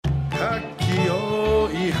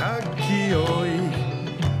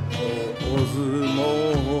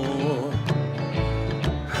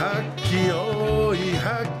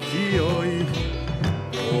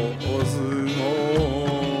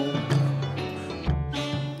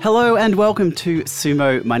Hello and welcome to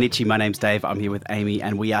Sumo Mainichi. My name's Dave. I'm here with Amy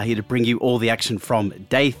and we are here to bring you all the action from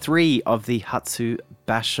day 3 of the Hatsu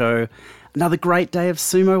basho. Another great day of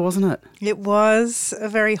sumo, wasn't it? It was a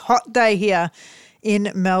very hot day here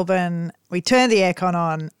in Melbourne. We turned the aircon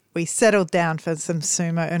on, we settled down for some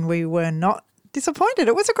sumo and we were not disappointed.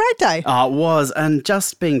 It was a great day. It was, and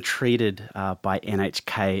just being treated by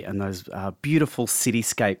NHK and those beautiful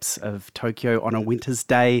cityscapes of Tokyo on a winter's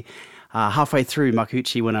day. Halfway through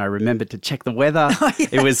Makuuchi, when I remembered to check the weather,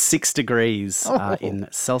 It was 6 degrees in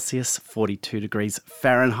Celsius, 42 degrees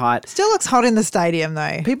Fahrenheit. Still looks hot in the stadium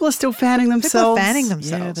though. People are still fanning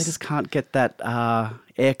themselves. Yeah, they just can't get that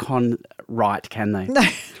aircon right, can they? No,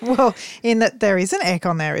 well, in that there is an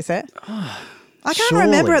aircon there, is there? I can't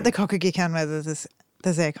remember at the Kokugikan whether there's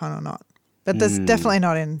aircon or not. But there's definitely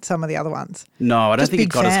not in some of the other ones. No, I don't Just think it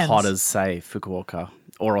big got fans. as hot as, say, Fukuoka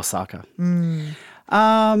or Osaka.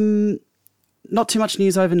 Not too much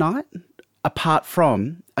news overnight, apart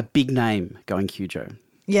from a big name going Kyujo.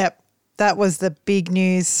 Yep, that was the big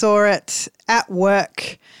news. Saw it at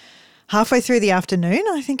work halfway through the afternoon,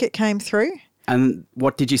 I think it came through. And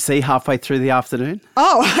what did you see halfway through the afternoon?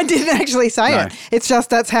 Oh, I didn't actually say it. It's just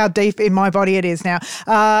that's how deep in my body it is now.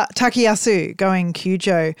 Takeyasu going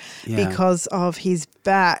Kyujo because of his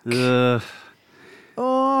back.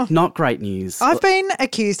 Not great news. I've been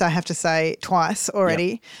accused, I have to say, twice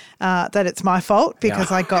already that it's my fault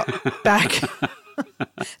because I got back,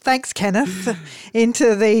 thanks Kenneth,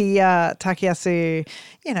 into the Takeyasu,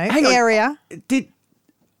 area. It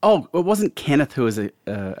wasn't Kenneth who was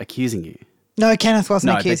accusing you. No, Kenneth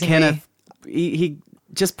wasn't accusing me. Kenneth, he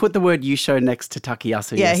just put the word Yusho next to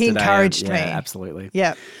Takeyasu yesterday. He encouraged me. Absolutely.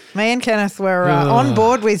 Yeah, me and Kenneth were on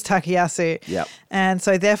board with Takeyasu. Yep. And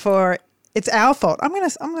so therefore it's our fault. I'm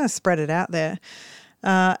gonna spread it out there.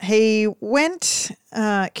 He went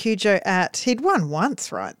Kyujo he'd won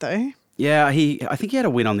once, right, though? Yeah, I think he had a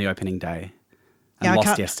win on the opening day and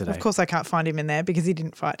lost yesterday. Of course I can't find him in there because he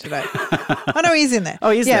didn't fight today. Oh, no, he's in there.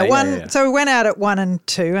 Oh, he's there. Yeah. So we went out at 1 and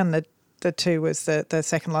 2 and the 2 was the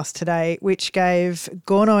second loss today, which gave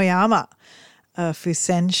Gonoyama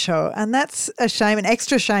Fusensho. And that's a shame, an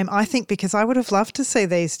extra shame, I think, because I would have loved to see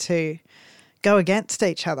these two go against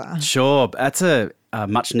each other. Sure. That's a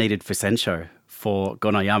much-needed Fusensho for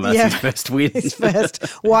Gonoyama. That's his first win. His first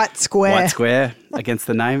white square. White square against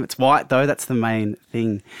the name. It's white, though. That's the main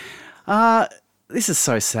thing. This is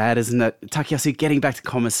so sad, isn't it? Takeyasu getting back to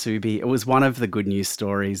Komusubi. It was one of the good news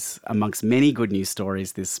stories amongst many good news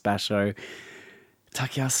stories this basho.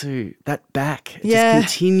 Takeyasu, that back just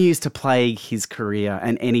continues to plague his career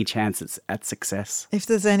and any chance at success. If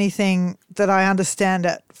there's anything that I understand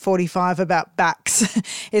at 45 about backs,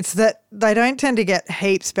 it's that they don't tend to get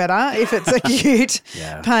heaps better if it's acute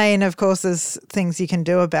pain. Of course, there's things you can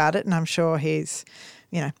do about it, and I'm sure he's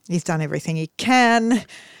done everything he can,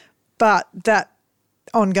 but that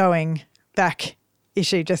ongoing back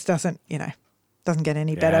issue just doesn't get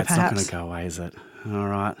any better, perhaps. It's not going to go away, is it? All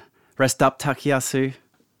right. Rest up, Takeyasu.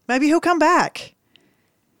 Maybe he'll come back.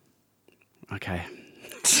 Okay.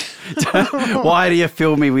 Why do you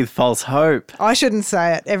fill me with false hope? I shouldn't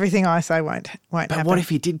say it. Everything I say won't happen. But what if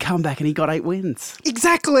he did come back and he got 8 wins?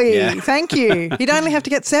 Exactly. Yeah. Thank you. He'd only have to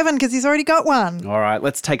get 7 because he's already got 1. All right,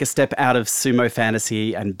 let's take a step out of sumo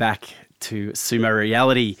fantasy and back to sumo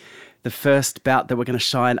reality. The first bout that we're going to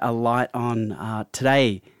shine a light on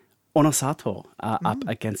today, Onosato up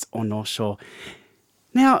against Onosho.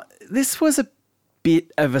 Now, this was a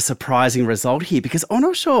bit of a surprising result here because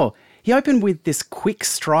Onosho, he opened with this quick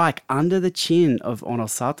strike under the chin of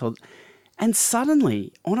Onosato, and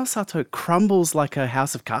suddenly Onosato crumbles like a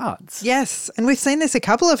house of cards. Yes, and we've seen this a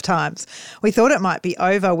couple of times. We thought it might be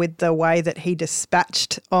over with the way that he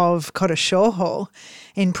dispatched of Koroshoho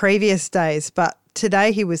in previous days, but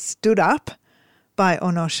today he was stood up by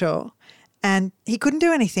Onosho and he couldn't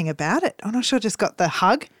do anything about it. Onosho just got the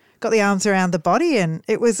hug, got the arms around the body, and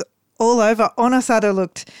it was all over. Onosato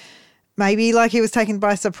looked maybe like he was taken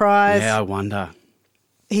by surprise. Yeah, I wonder.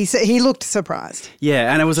 He looked surprised.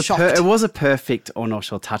 Yeah, and it was Shocked. a perfect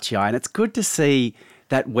Onosho tachi-eye, and it's good to see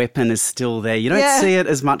that weapon is still there. You don't see it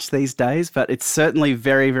as much these days, but it's certainly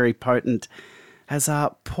very, very potent, as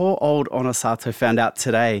poor old Onosato found out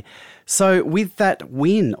today. So with that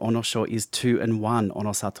win, Onosho is 2-1.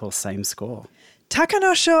 Onosato, same score.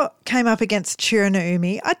 Takanosho came up against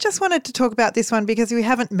Chiranoumi. I just wanted to talk about this one because we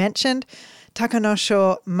haven't mentioned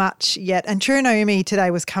Takanosho much yet. And Chiranoumi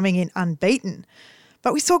today was coming in unbeaten.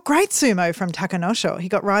 But we saw great sumo from Takanosho. He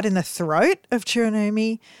got right in the throat of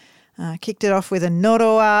Chiranoumi, kicked it off with a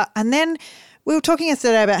noroa. And then we were talking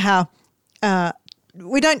yesterday about how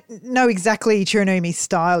we don't know exactly Chirinumi's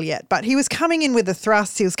style yet, but he was coming in with a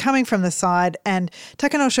thrust. He was coming from the side, and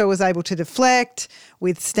Takanosho was able to deflect,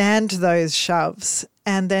 withstand those shoves,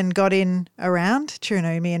 and then got in around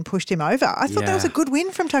Chirinumi and pushed him over. I thought that was a good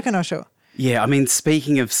win from Takanosho. Yeah, I mean,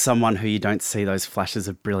 speaking of someone who you don't see those flashes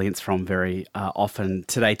of brilliance from very often,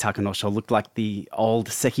 today Takanosho looked like the old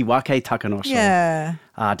Sekiwake Takanosho. Yeah.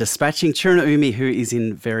 Dispatching Chirinuumi, who is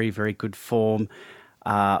in very, very good form.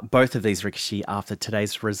 Both of these rikishi after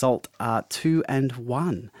today's result are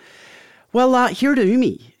 2-1. Well,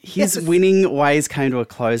 Hiraumi, his winning ways came to a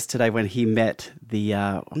close today when he met the,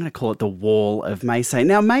 I'm going to call it the wall of Meisei.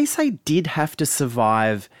 Now, Meisei did have to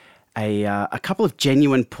survive a couple of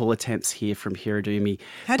genuine pull attempts here from Hiraumi.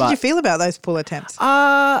 How did you feel about those pull attempts?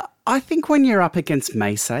 I think when you're up against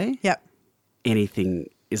Meisei, anything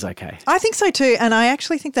is okay. I think so too, and I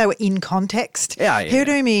actually think they were in context. Yeah.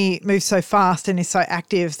 Hiraumi moves so fast and is so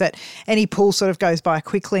active that any pull sort of goes by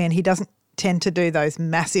quickly, and he doesn't tend to do those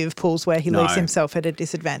massive pulls where he leaves himself at a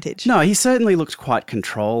disadvantage. No, he certainly looked quite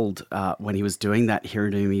controlled when he was doing that,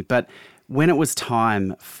 Hiraumi, but when it was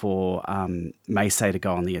time for Meisei to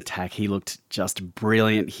go on the attack, he looked just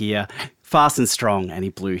brilliant here, fast and strong, and he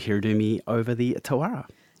blew Hiraumi over the Tawara.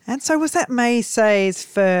 And so was that Meisei's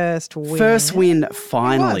first win? First win,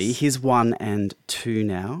 finally. He's 1-2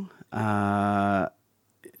 now.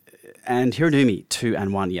 And Hiraumi,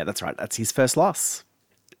 2-1. Yeah, that's right. That's his first loss.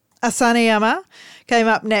 Asaneyama came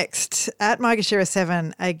up next at Maegashira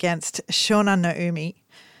 7 against Shonan no Umi.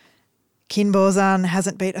 Kinbozan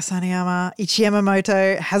hasn't beat Asaneyama.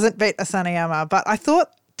 Ichiyamamoto hasn't beat Asaneyama. But I thought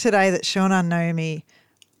today that Shonan no Umi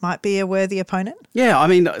might be a worthy opponent. Yeah, I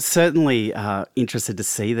mean, certainly interested to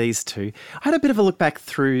see these two. I had a bit of a look back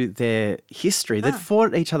through their history. They've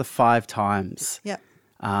fought each other 5 times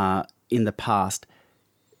in the past.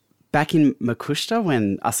 Back in Makushita,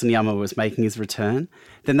 when Asaneyama was making his return,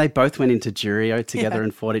 then they both went into Juryo together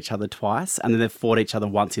and fought each other twice, and then they've fought each other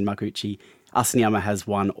once in Makuuchi. Asaneyama has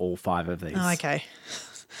won all 5 of these. Oh, okay.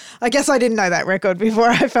 I guess I didn't know that record before.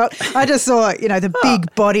 I just saw, the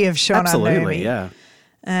big body of Shonan Absolutely, Nomi. yeah.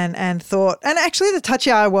 And thought, and actually the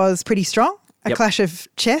tachiya was pretty strong. A clash of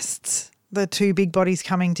chests, the two big bodies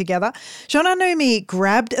coming together. Shonan Nomi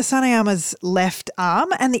grabbed Asaneyama's left arm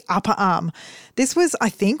and the upper arm. This was, I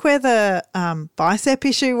think, where the bicep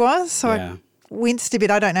issue was. So I winced a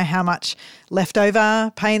bit. I don't know how much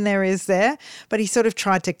leftover pain there is there, but he sort of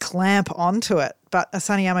tried to clamp onto it. But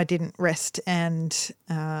Asaneyama didn't rest and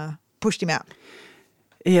pushed him out.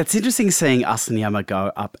 Yeah, it's interesting seeing Asaneyama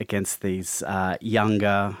go up against these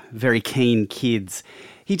younger, very keen kids.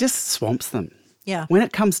 He just swamps them. Yeah. When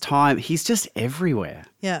it comes time, he's just everywhere.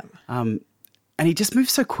 Yeah. And he just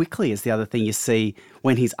moves so quickly is the other thing you see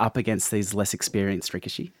when he's up against these less experienced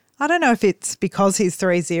rikishi. I don't know if it's because he's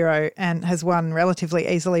 3-0 and has won relatively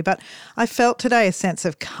easily, but I felt today a sense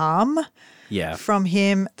of calm from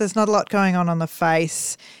him. There's not a lot going on the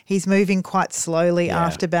face. He's moving quite slowly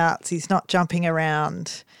after bouts. He's not jumping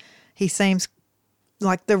around. He seems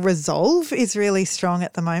like the resolve is really strong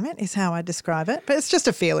at the moment is how I describe it, but it's just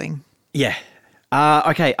a feeling. Yeah.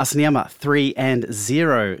 Okay, Asaneyama, 3-0.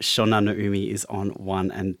 Shonan no Umi is on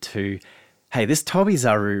 1-2. Hey, this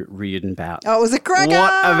Tobizaru Ryuden bout. Oh, it was a cracker.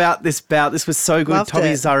 What about this bout? This was so good. Loved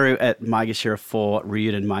Tobizaru at Maegashira 4,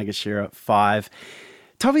 Ryuden Maegashira 5.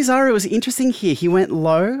 Tobizaru was interesting here. He went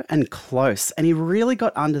low and close, and he really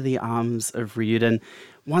got under the arms of Ryuden.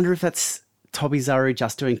 Wonder if that's Tobizaru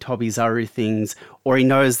just doing Tobizaru things, or he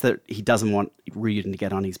knows that he doesn't want Ryuden to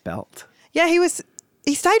get on his belt. Yeah,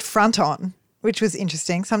 he stayed front on, which was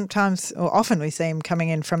interesting. Sometimes, or often we see him coming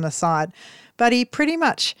in from the side, but he pretty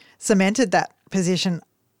much cemented that position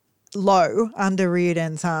low under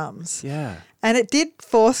Ryuden's arms. Yeah. And it did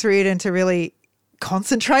force Ryuden to really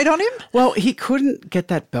concentrate on him. Well, he couldn't get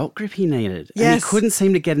that belt grip he needed. Yes. And he couldn't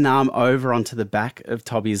seem to get an arm over onto the back of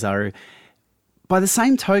Tobizaru. By the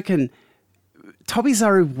same token,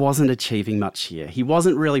 Tobizaru wasn't achieving much here. He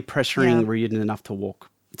wasn't really pressuring Ryuden enough to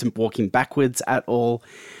walk him backwards at all.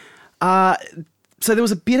 So there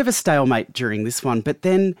was a bit of a stalemate during this one, but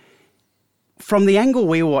then from the angle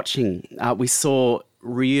we were watching, we saw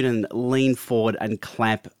Ryuden lean forward and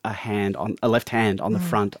clamp a left hand on the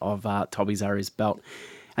front of Tobizaru's belt.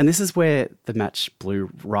 And this is where the match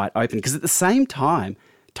blew right open, because at the same time,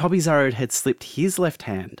 Tobizaru had slipped his left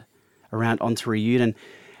hand around onto Ryuden.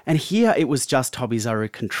 And here it was just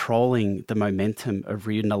Tobizaru controlling the momentum of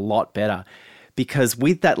Ryuden a lot better, because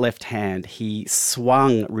with that left hand, he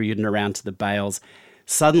swung Ryuden around to the bales.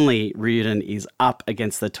 Suddenly, Ryuden is up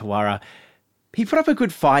against the Tawara. He put up a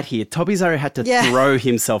good fight here. Tobizaru had to throw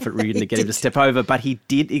himself at Ryuden to get him to step over, but he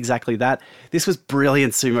did exactly that. This was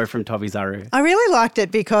brilliant sumo from Tobizaru. I really liked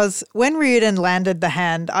it because when Ryuden landed the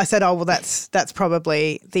hand, I said, oh, well, that's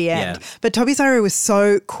probably the end. Yeah. But Tobizaru was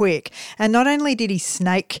so quick. And not only did he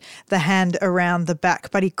snake the hand around the back,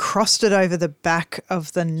 but he crossed it over the back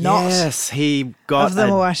of the knot. Yes, he got a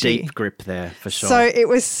mawashi. Deep grip there for sure. So it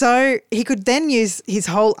was he could then use his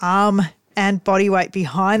whole arm and body weight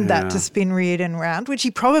behind that to spin Ryuden round, which he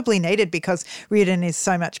probably needed because Ryuden is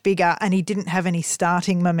so much bigger and he didn't have any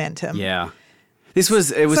starting momentum. Yeah. So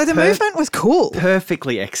the movement was cool.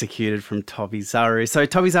 Perfectly executed from Tobizaru. So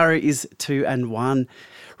Tobizaru is 2-1.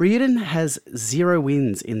 Ryuden has 0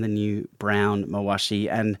 wins in the new brown mawashi,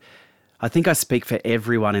 and I think I speak for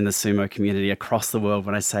everyone in the sumo community across the world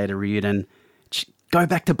when I say to Ryuden, go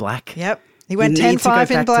back to black. Yep. He went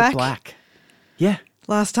 10-5 in black. Yeah.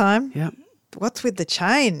 Last time. Yeah. What's with the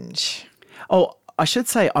change? Oh, I should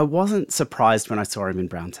say I wasn't surprised when I saw him in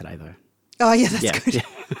brown today, though. Oh, yeah, that's good. Yeah.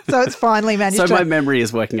 So it's finally managed to my memory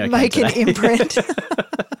is working okay make today. An imprint.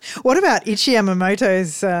 What about Ichi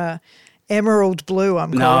Yamamoto's emerald blue,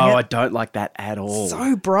 I'm calling it? No, I don't like that at all.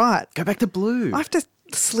 So bright. Go back to blue. I have to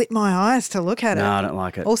slit my eyes to look at it. No, I don't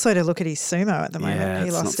like it. Also to look at his sumo at the moment. Yeah,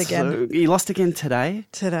 he lost again. He lost again today?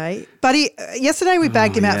 But yesterday we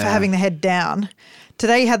bagged him out for having the head down.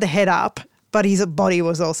 Today he had the head up, but his body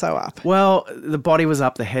was also up. Well, the body was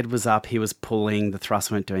up, the head was up, he was pulling, the thrusts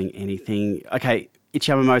weren't doing anything. Okay,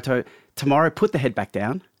 Ichi Yamamoto, tomorrow put the head back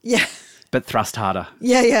down. Yeah. But thrust harder.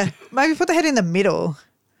 Yeah. Maybe put the head in the middle.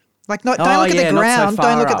 Like don't look at the ground,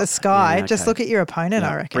 don't look at the sky, just look at your opponent,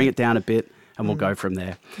 I reckon. Bring it down a bit and we'll go from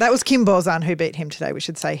there. That was Kim Bozan who beat him today. We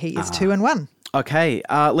should say he is 2-1. Okay,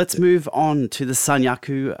 let's move on to the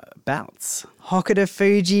Sanyaku bouts. Hokuto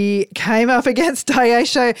Fuji came up against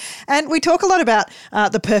Daisho, and we talk a lot about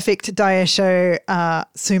the perfect Daisho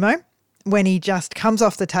sumo when he just comes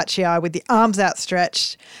off the tachiai with the arms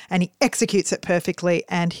outstretched and he executes it perfectly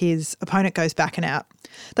and his opponent goes back and out.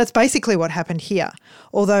 That's basically what happened here,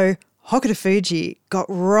 although Hokuto Fuji got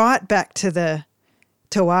right back to the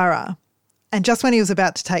Tawara, and just when he was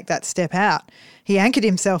about to take that step out, he anchored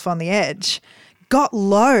himself on the edge, got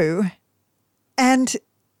low, and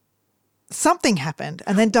something happened.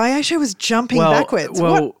 And then Daisho was jumping backwards.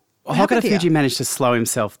 Well, Hokuto Fuji managed to slow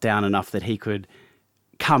himself down enough that he could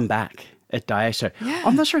come back at Daisho. Yeah.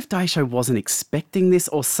 I'm not sure if Daisho wasn't expecting this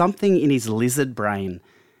or something in his lizard brain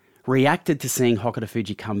reacted to seeing Hokuto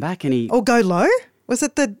Fuji come back and he... Or go low? Was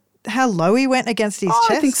it how low he went against his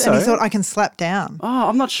chest? I think so. And he thought, I can slap down. Oh,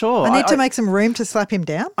 I'm not sure. I need to make some room to slap him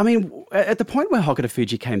down? I mean, at the point where Hokuto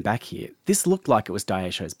Fuji came back here, this looked like it was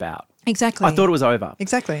Daisho's bout. Exactly. I thought it was over.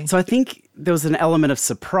 Exactly. So I think there was an element of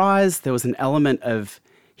surprise. There was an element of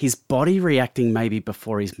his body reacting maybe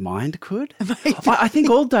before his mind could. I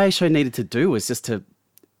think all Daisho needed to do was just to,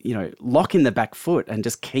 lock in the back foot and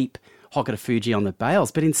just keep Hokuto Fuji on the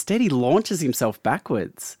bails. But instead he launches himself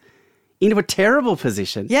backwards into a terrible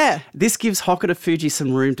position. Yeah. This gives Hokuto Fuji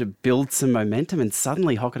some room to build some momentum and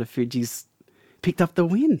suddenly Hokuto Fuji's picked up the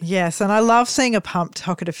win. Yes, and I love seeing a pumped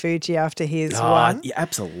Hokuto Fuji after his one. Yeah,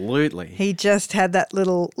 absolutely. He just had that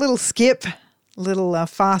little skip, little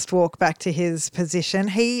fast walk back to his position.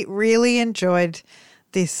 He really enjoyed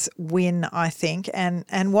this win, I think,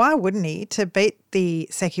 and why wouldn't he, to beat the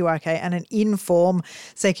Sekiwake and an in-form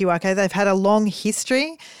Sekiwake. They've had a long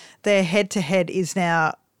history. Their head-to-head is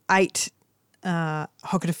now 8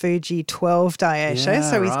 Hokuto Fuji, 12 Daisho.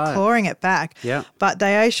 So he's clawing it back. Yeah. But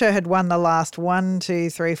Daisho had won the last 1, 2,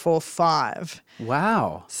 3, 4, 5.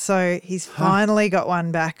 Wow. So he's finally got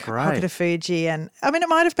one back, Great. Hokuto Fuji. And I mean, it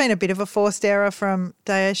might have been a bit of a forced error from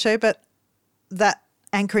Daisho, but that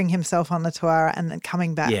anchoring himself on the Tawara and then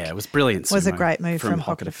coming back. Yeah, it was brilliant. Was a great move from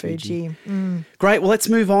Hokuto Fuji. Great. Well, let's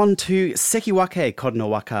move on to Sekiwake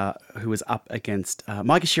Koronowaka, who was up against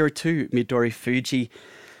Maegashira 2, Midori Fuji.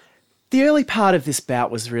 The early part of this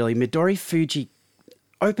bout was really Midori Fuji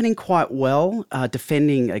opening quite well,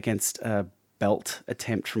 defending against a belt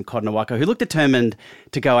attempt from Koronowaka, who looked determined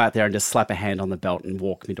to go out there and just slap a hand on the belt and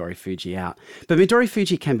walk Midori Fuji out. But Midori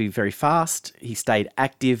Fuji can be very fast. He stayed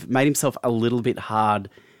active, made himself a little bit hard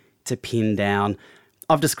to pin down.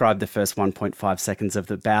 I've described the first 1.5 seconds of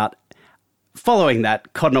the bout. Following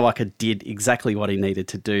that, Koronowaka did exactly what he needed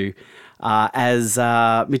to do, as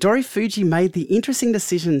Midori Fuji made the interesting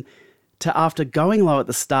decision to, after going low at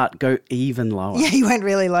the start, go even lower. Yeah, he wwent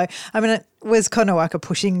really low. I mean, was Koronowaka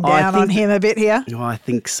pushing down on him a bit here? No, I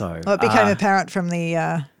think so. Well, it became apparent from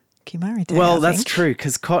the Kimari day, Well, that's true,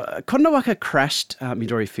 because Koronowaka crashed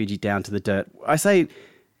Midori Fuji down to the dirt. I say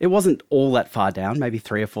It wasn't all that far down, maybe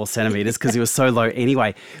 3 or 4 centimetres because he was so low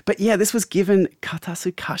anyway. But yeah, this was given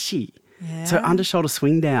katatsukashi. Yeah. So under shoulder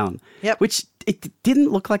swing down. Yep. Which it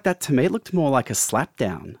didn't look like that to me. It looked more like a slap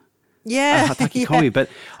down. Yeah. Hataki komi, but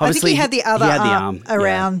obviously I think he had the other arm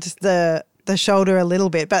around the shoulder a little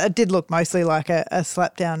bit, but it did look mostly like a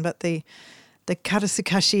slap down. But the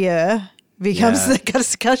katatsukashi becomes the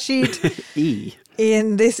katatsukashi E.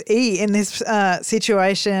 in this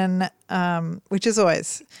situation, which is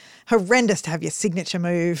always horrendous to have your signature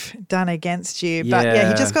move done against you. But yeah,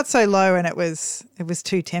 he just got so low and it was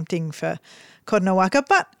too tempting for Kotonowaka.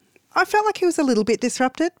 But I felt like he was a little bit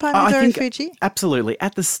disrupted by Midori Fuji. Absolutely.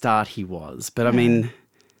 At the start he was, but I mean...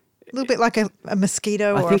 A little bit like a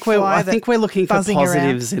mosquito or a fly I think we're looking for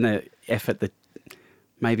positives around. in an effort that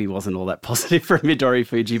maybe wasn't all that positive for Midori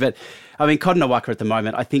Fuji. But, I mean, Kotonowaka at the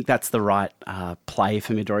moment, I think that's the right play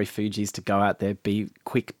for Midori Fuji's to go out there, be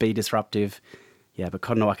quick, be disruptive. Yeah, but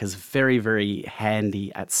Kotonowaka's very, very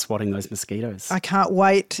handy at swatting those mosquitoes. I can't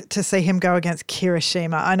wait to see him go against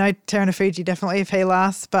Kirishima. I know Terunofuji definitely if he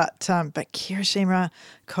lasts, but Kirishima,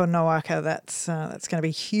 Kotonowaka, that's going to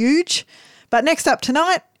be huge. But next up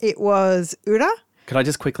tonight, it was Ura. Could I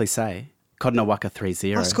just quickly say, Kotonowaka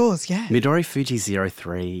 3-0. Oh, scores, yeah. Midori Fuji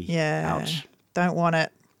 0-3. Yeah. Ouch. Don't want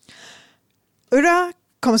it. Ura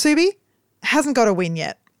Komusubi hasn't got a win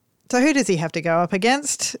yet. So who does he have to go up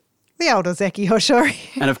against? The old Ozeki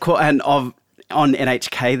Hoshori. And of course, on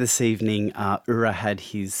NHK this evening, Ura had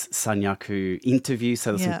his Sanyaku interview.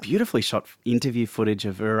 So there's some beautifully shot interview footage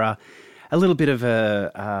of Ura. A little bit of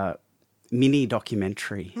a mini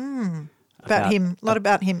documentary. About him, a lot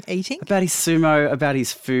about him eating. About his sumo, about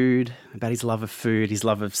his food, about his love of food, his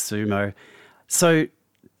love of sumo. So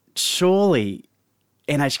surely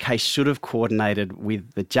NHK should have coordinated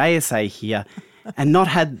with the JSA here and not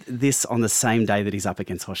had this on the same day that he's up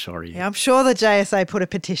against Hoshoryu. Yeah, I'm sure the JSA put a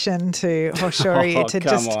petition to Hoshoryu to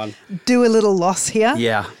just on. do a little loss here.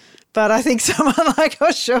 Yeah. But I think someone like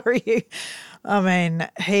Hoshoryu, I mean,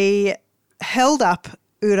 he held up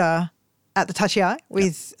Ura at the tachiai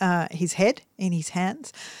with his head in his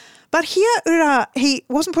hands. But here, Ura, he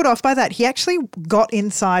wasn't put off by that. He actually got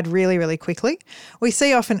inside really, really quickly. We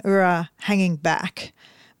see often Ura hanging back,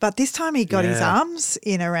 but this time he got his arms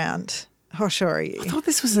in around Hoshoryu. I thought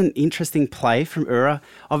this was an interesting play from Ura.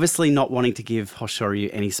 Obviously not wanting to give Hoshoryu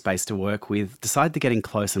any space to work with, decided to get in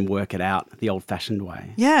close and work it out the old-fashioned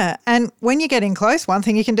way. Yeah, and when you get in close, one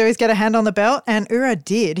thing you can do is get a hand on the belt, and Ura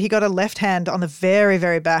did. He got a left hand on the very,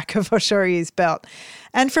 very back of Hoshoryu's belt.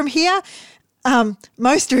 And from here,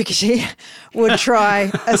 most rikishi would try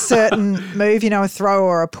a certain move, a throw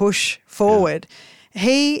or a push forward. Yeah.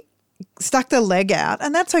 He stuck the leg out,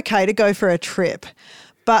 and that's okay to go for a trip.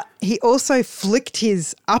 But he also flicked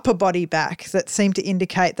his upper body back that seemed to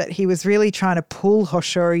indicate that he was really trying to pull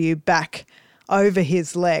Hoshoryu back over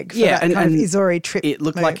his leg for that kind of Izori trip It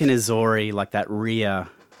looked move. like an Izori, like that rear.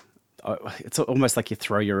 It's almost like you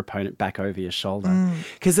throw your opponent back over your shoulder.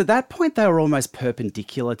 Because at that point, they were almost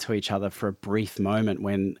perpendicular to each other for a brief moment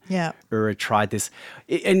when Ura tried this.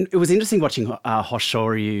 And it was interesting watching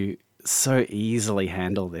Hoshoryu so easily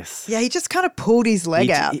handle this. Yeah, he just kind of pulled his leg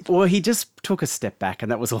out. He just took a step back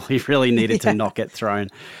and that was all he really needed to not get thrown.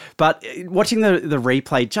 But watching the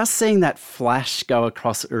replay, just seeing that flash go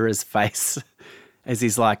across Ura's face as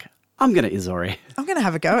he's like, I'm going to Izori. I'm going to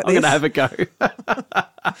have a go at this. I'm going to have a go.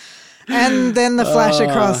 And then the flash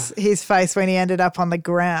across his face when he ended up on the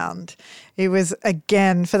ground. It was,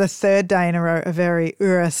 again, for the third day in a row, a very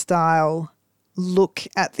Ura-style look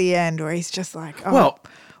at the end where he's just like,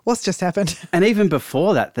 what's just happened? And even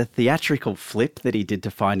before that, the theatrical flip that he did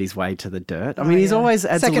to find his way to the dirt. I mean, he's always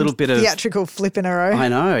adds a little bit of... theatrical flip in a row. I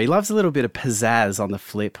know. He loves a little bit of pizzazz on the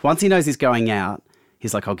flip. Once he knows he's going out,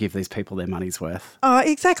 he's like, I'll give these people their money's worth. Oh,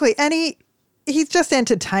 exactly. And he's just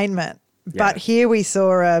entertainment. But here we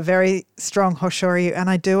saw a very strong Hoshoryu, and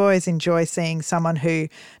I do always enjoy seeing someone who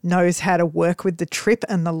knows how to work with the trip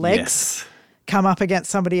and the legs come up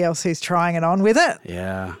against somebody else who's trying it on with it.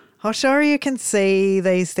 Yeah. Hoshoryu can see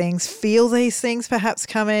these things, feel these things perhaps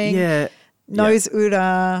coming. Yeah. Knows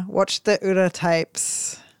Ura, watched the Ura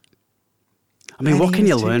tapes. I mean, what can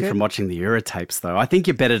you learn from watching the Ura tapes, though? I think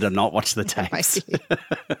you're better to not watch the tapes.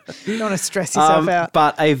 You don't want to stress yourself out.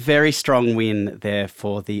 But a very strong win there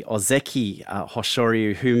for the Ozeki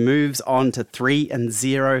Hoshoryu, who moves on to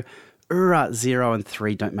 3-0. Ura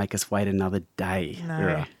 0-3. Don't make us wait another day.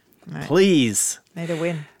 No. Please. Need a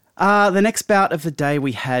win. The next bout of the day,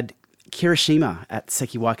 we had Kirishima at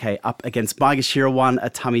Sekiwake up against Maegashira 1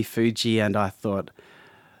 Atami Fuji, and I thought,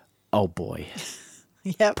 oh boy.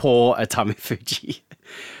 Yep. Poor Atami Fuji.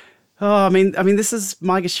 Oh, I mean, this is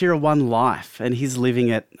Maegashira One life, and he's living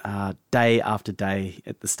it day after day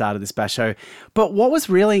at the start of this basho. But what was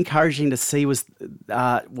really encouraging to see was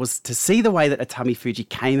to see the way that Atami Fuji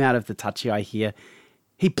came out of the tachiai here.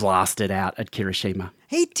 He blasted out at Kirishima.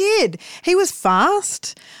 He did. He was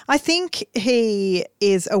fast. I think he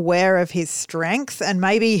is aware of his strength, and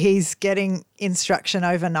maybe he's getting instruction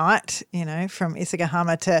overnight, from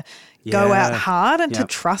Isagahama to go out hard and to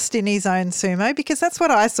trust in his own sumo, because that's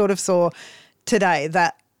what I sort of saw today,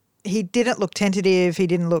 that he didn't look tentative, he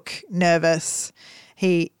didn't look nervous.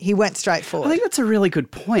 He went straight forward. I think that's a really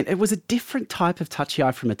good point. It was a different type of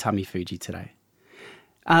tachiai from Atami Fuji today.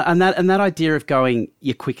 And that idea of going,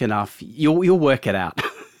 you're quick enough, you'll work it out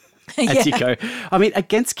as you go. I mean,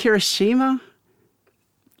 against Kirishima,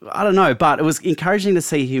 I don't know, but it was encouraging to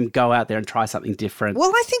see him go out there and try something different.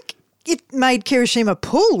 Well, I think it made Kirishima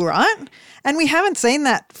pull, right? And we haven't seen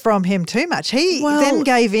that from him too much. He then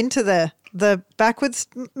gave into the backwards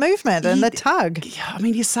movement and the tug. I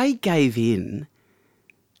mean, you say gave in,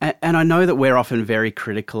 and I know that we're often very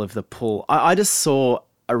critical of the pull. I just saw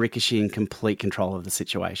Arikishi in complete control of the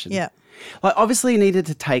situation. Yeah. Like, obviously he needed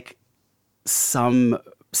to take some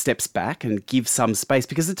steps back and give some space,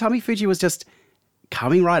 because Atami Fuji was just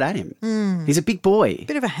coming right at him. He's a big boy.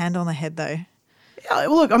 Bit of a hand on the head though. Yeah,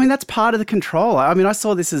 look, I mean, that's part of the control. I mean, I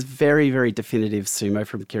saw this as very, very definitive sumo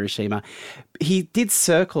from Kirishima. He did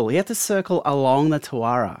circle. He had to circle along the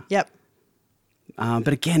Tawara. Yep. But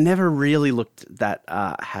again, never really looked that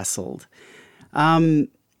hassled.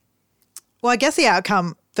 Well, I guess the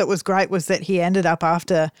outcome that was great was that he ended up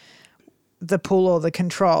after the pull or the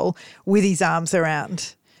control with his arms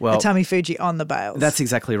around Atami Fuji on the bails. That's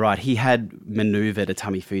exactly right. He had manoeuvred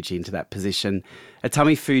Atami Fuji into that position.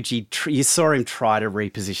 Atami Fuji, you saw him try to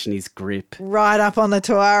reposition his grip. Right up on the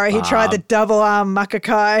Tawara. He tried the double arm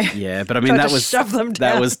makakai. Yeah, but I mean, shove them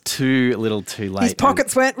down. That was too little too late. His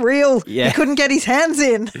pockets went real. Yeah. He couldn't get his hands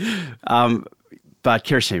in. But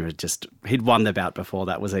Kirishima he'd won the bout before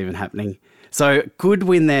that was even happening. So good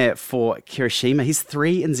win there for Kirishima. He's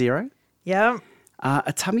 3-0. Yeah.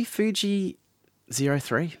 Atami Fuji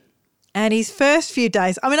 0-3. And his first few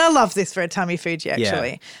days, I mean, I love this for Atami Fuji, actually.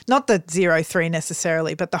 Yeah. Not the 0-3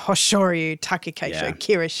 necessarily, but the Hoshoryu, Takakeisho,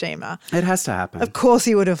 Kirishima. It has to happen. Of course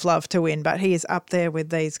he would have loved to win, but he is up there with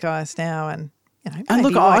these guys now. And, and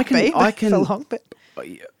look, I can for long, but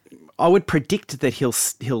I would predict that he'll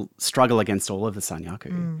struggle against all of the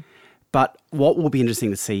Sanyaku. But what will be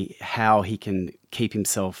interesting to see how he can keep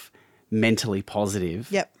himself mentally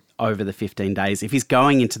positive over the 15 days. If he's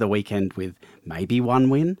going into the weekend with maybe one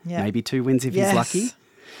win, maybe two wins if he's lucky.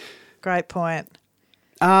 Great point.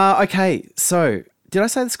 Okay, so did I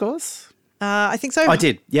say the scores? I think so. I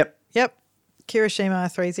did, yep. Kirishima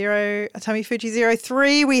 3-0, Atami Fuji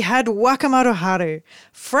 0-3. We had Wakamoto Haru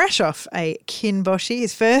fresh off a kinboshi,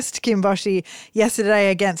 his first kinboshi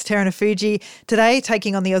yesterday against Terunofuji. Today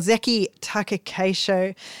taking on the Ozeki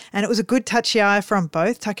Takakeisho. And it was a good tachiai from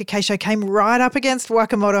both. Takakeisho came right up against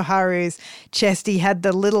Wakamoto Haru's chest. He had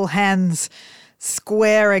the little hands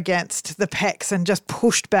square against the pecs and just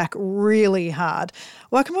pushed back really hard.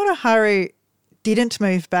 Wakamoto Haru didn't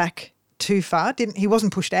move back too far. He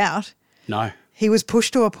wasn't pushed out. No. He was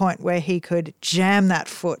pushed to a point where he could jam that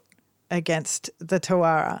foot against the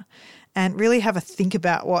Tawara and really have a think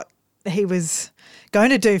about what he was going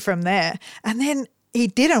to do from there. And then he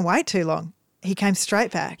didn't wait too long. He came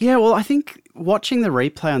straight back. Yeah, well, I think watching the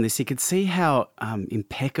replay on this, you could see how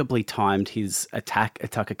impeccably timed his attack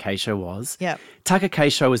at Takakeisho was. Yeah.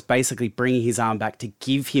 Takakeisho was basically bringing his arm back to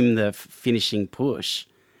give him the finishing push.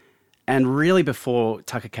 And really before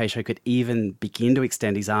Takakeisho could even begin to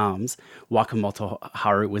extend his arms, Wakamoto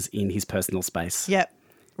Haru was in his personal space. Yep.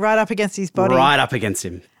 Right up against his body. Right up against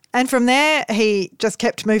him. And from there, he just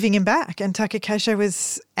kept moving him back and Takakeisho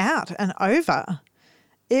was out and over.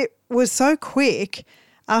 It was so quick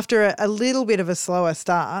after a little bit of a slower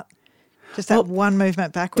start, just that one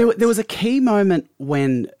movement backwards. There was a key moment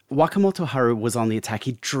when Wakamoto Haru was on the attack.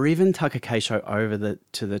 He'd driven Takakeisho over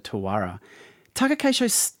to the Tawara. Takakeisho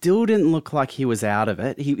still didn't look like he was out of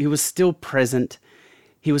it. He was still present.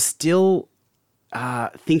 He was still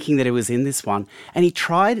thinking that it was in this one. And he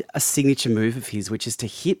tried a signature move of his, which is to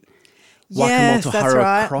hit Wakamoto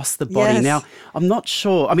Haru across the body. Yes. Now, I'm not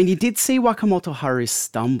sure. I mean, you did see Wakamoto Haru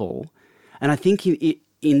stumble. And I think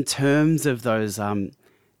in terms of those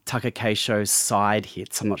Takakeisho side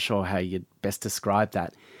hits, I'm not sure how you'd best describe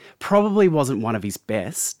that, probably wasn't one of his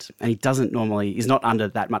best. And he's not under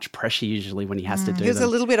that much pressure usually when he has to do He was them.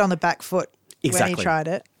 a little bit on the back foot when he tried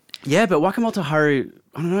it. Yeah, but Wakamoto Haru,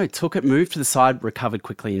 I don't know, took it, moved to the side, recovered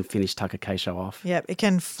quickly and finished Takakeisho off. Yep, it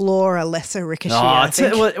can floor a lesser Ricochet, I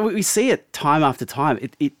think. Well, we see it time after time.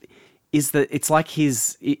 It's like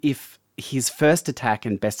if his first attack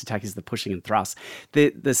and best attack is the pushing and thrust,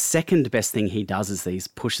 the second best thing he does is these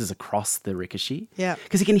pushes across the Ricochet. Yeah.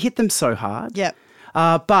 Because he can hit them so hard. Yep.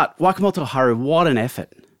 But Wakamoto Haru, what an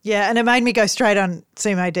effort. Yeah, and it made me go straight on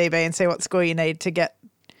Sumo DB and see what score you need to get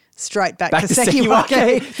straight back to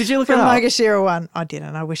Sekiwake. Did you look from it up? Maegashira 1. I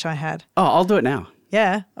didn't. I wish I had. Oh, I'll do it now.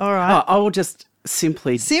 Yeah, all right. I will just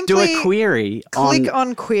simply do a query. Click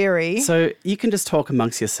on query. So you can just talk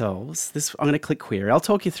amongst yourselves. I'm going to click query. I'll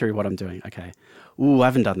talk you through what I'm doing. Okay. Ooh, I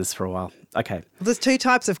haven't done this for a while. Okay. There's 2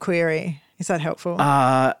 types of query. Is that helpful?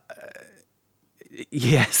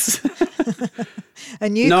 Yes. A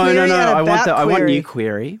new no, query. No. I want query. new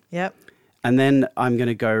query. Yep. And then I'm going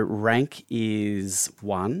to go rank is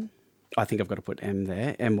 1. I think I've got to put M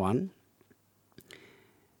there, M1.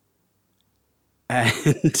 And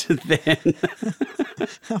then...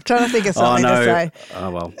 I'm trying to think of something to say. Oh,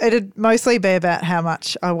 well. It'd mostly be about how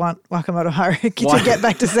much I want Wakamoto Haru to get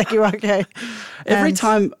back to Sekiwake. Every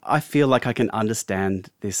time I feel like I can understand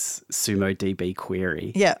this Sumo DB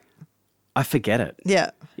query, yeah, I forget it.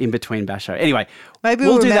 Yeah. In between basho. Anyway, maybe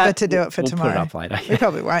we'll remember to do it for tomorrow. We'll put it up later. We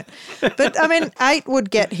probably won't. But I mean, 8 would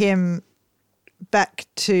get him back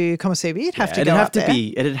to Komusubi. It'd have to go up there.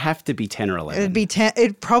 It'd have to be 10 or 11. It'd be 10.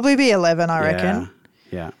 It'd probably be 11, I reckon.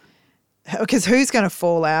 Yeah. Because who's going to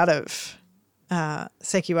fall out of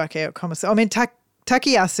Sekiwake or Komusubi? I mean,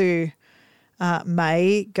 Takeyasu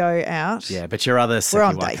may go out. Yeah, but your other Sekiwake... We're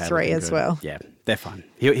on day 3 as well. Yeah, they're fine.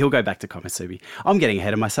 He'll go back to Komusubi. I'm getting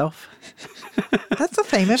ahead of myself. That's the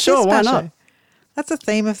theme of this Sure, why basho. not? That's the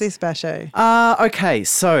theme of this basho. Okay,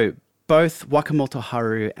 so both Wakamoto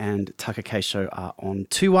Haru and Takakeisho are on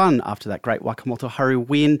 2-1 after that great Wakamoto Haru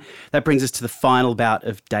win. That brings us to the final bout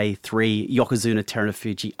of day 3. Yokozuna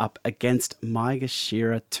Terunofuji up against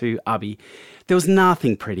Maegashira 2 Abi. There was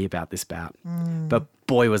nothing pretty about this bout, but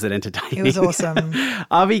boy, was it entertaining. It was awesome.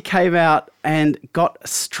 Abi came out and got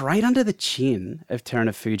straight under the chin of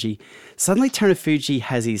Terunofuji. Suddenly Terunofuji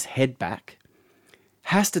has his head back,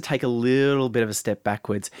 has to take a little bit of a step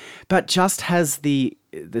backwards, but just has the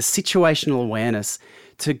situational awareness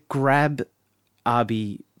to grab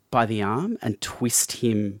Abi by the arm and twist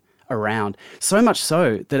him around. So much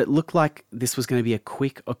so that it looked like this was going to be a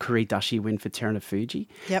quick okuri-dashi win for Terunofuji.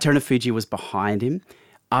 Yep. Terunofuji was behind him.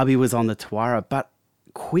 Abi was on the Tawara, but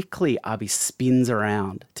quickly Abi spins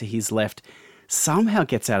around to his left, somehow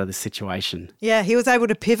gets out of the situation. Yeah, he was able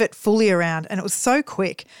to pivot fully around and it was so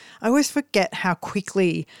quick. I always forget how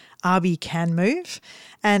quickly Abi can move.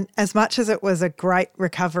 And as much as it was a great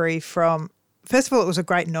recovery from, first of all, it was a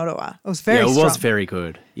great Nodowa. It was very strong. It was very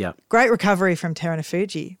good. Yeah. Great recovery from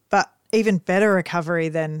Terunofuji, but even better recovery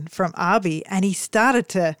than from Abi. And he started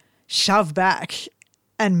to shove back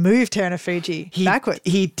and move Terunofuji backwards.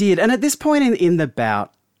 He did. And at this point in the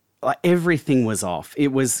bout, like everything was off. It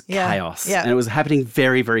was chaos. Yeah. And it was happening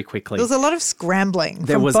very, very quickly. There was a lot of scrambling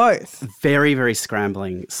there from was both. Very, very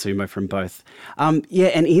scrambling sumo from both. And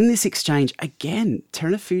in this exchange, again,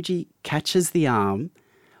 Terunofuji catches the arm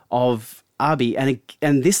of Abi and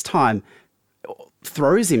this time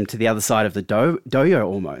throws him to the other side of the doyo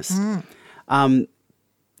almost.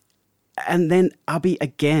 And then Abi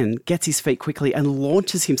again gets his feet quickly and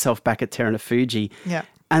launches himself back at Terunofuji. Yeah.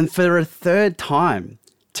 And for a third time,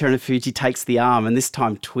 Terunofuji takes the arm and this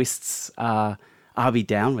time twists Abi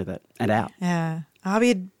down with it and out. Yeah.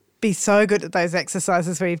 Abi'd be so good at those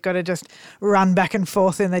exercises where you've got to just run back and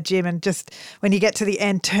forth in the gym and just, when you get to the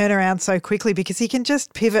end, turn around so quickly because he can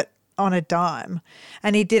just pivot on a dime.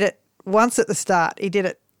 And he did it once at the start. He did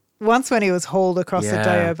it once when he was hauled across the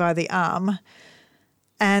doyo by the arm.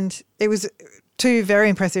 And it was 2 very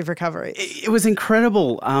impressive recoveries. It was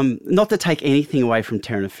incredible. Not to take anything away from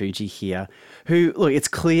Terunofuji here, who, look, it's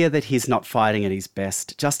clear that he's not fighting at his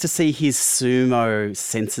best. Just to see his sumo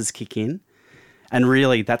senses kick in, and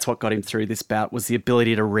really that's what got him through this bout, was the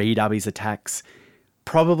ability to read Abi's attacks,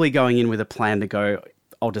 probably going in with a plan to go,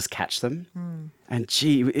 I'll just catch them. And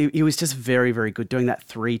gee, he was just very, very good, doing that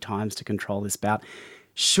 3 times to control this bout.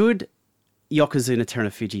 Should Yokozuna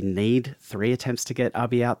Terunofuji need 3 attempts to get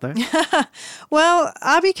Abi out, though? Well,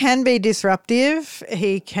 Abi can be disruptive.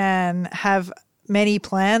 He can have many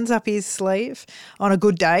plans up his sleeve on a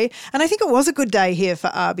good day. And I think it was a good day here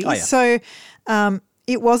for Abi. Oh, yeah. So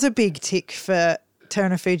it was a big tick for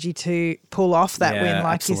Terunofuji to pull off that win,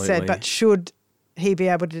 like absolutely. you said. But should he be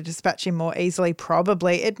able to dispatch him more easily?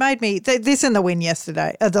 Probably. It made me, this and the win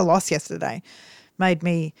yesterday, the loss yesterday, made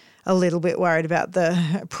me a little bit worried about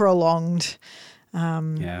the prolonged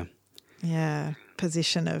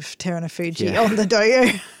Position of Terunofuji on the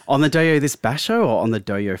doyo. On the doyo this basho or on the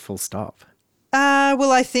doyo full stop?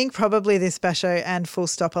 Well, I think probably this basho and full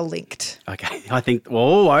stop are linked. Okay. I think,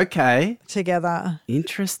 okay. Together.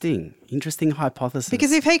 Interesting hypothesis.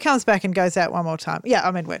 Because if he comes back and goes out one more time,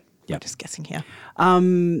 we're just guessing here.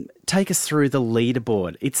 Take us through the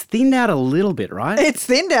leaderboard. It's thinned out a little bit, right? It's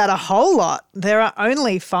thinned out a whole lot. There are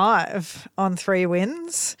only 5 on 3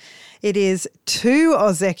 wins. It is 2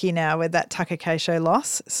 Ozeki now with that Takakeisho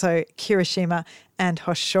loss. So Kirishima and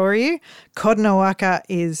Hoshoryu. Kodonowaka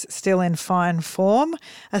is still in fine form.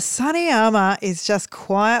 Asaniyama is just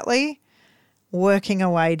quietly working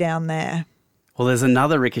away down there. Well, there's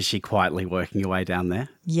another Rikishi quietly working away down there.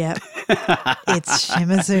 Yep. It's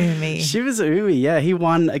Shimazumi. Shimazumi, he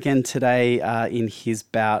won again today in his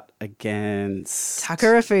bout against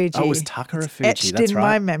Takarafuji. Oh, it was Takarafuji. Etched That's in right.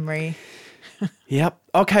 my memory. Yep.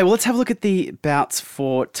 Okay, well, let's have a look at the bouts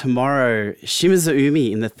for tomorrow.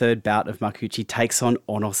 Shimazumi in the third bout of Makuuchi takes on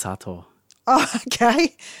Onosato. Oh,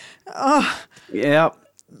 okay. Oh. Yep.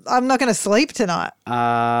 I'm not going to sleep tonight.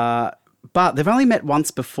 But they've only met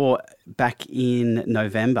once before back in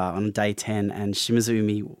November on day 10, and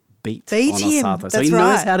Shimazumi beat Onosato. Him. So he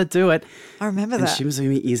knows how to do it. I remember and that.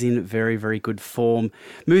 Shimazumi is in very, very good form.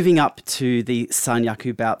 Moving up to the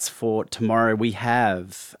Sanyaku bouts for tomorrow, we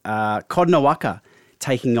have Kodonowaka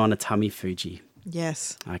taking on Atami Fuji.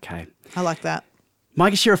 Yes. Okay. I like that.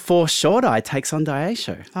 Maegashira 4 Shodai takes on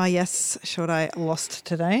Daisho. Oh, yes. Shodai lost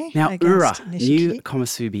today. Now, Ura, Nishiki. new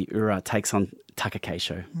Komusubi Ura takes on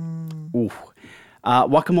Takakeisho. Ooh.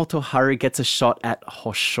 Wakamoto Haru gets a shot at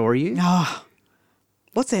Hoshoryu. Oh,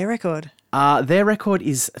 what's their record? Their record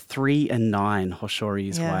is 3-9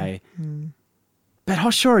 Hoshoryu's way. But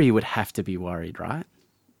Hoshoryu would have to be worried, right?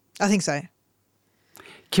 I think so.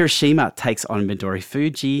 Kirishima takes on Midori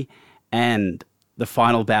Fuji, and the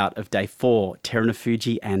final bout of day 4,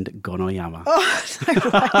 Terunofuji and Gonoyama. Oh, no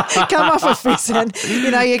way. Come off a fizz and,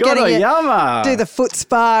 you're Gonoyama. do the foot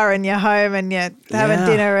spa and you're home and you're having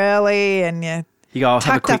dinner early and you're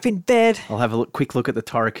tucked up in bed. I'll have a quick look at the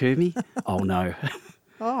Torakumi. Oh, no.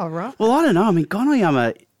 Oh, right. Well, I don't know. I mean,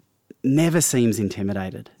 Gonoyama never seems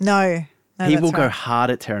intimidated. No, he will go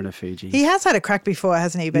hard at Terunofuji. He has had a crack before,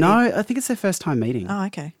 hasn't he? But I think it's their first time meeting. Oh,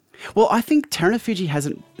 okay. Well, I think Terunofuji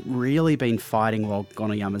hasn't really been fighting while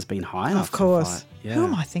Gonoyama's been high enough. Of course. To fight. Yeah. Who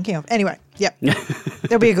am I thinking of? Anyway, yep.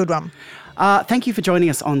 There'll be a good one. Thank you for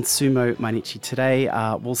joining us on Sumo Mainichi today.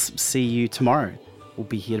 We'll see you tomorrow. We'll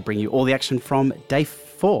be here to bring you all the action from day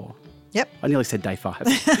 4. Yep. I nearly said day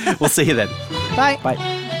 5. We'll see you then. Bye.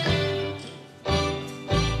 Bye.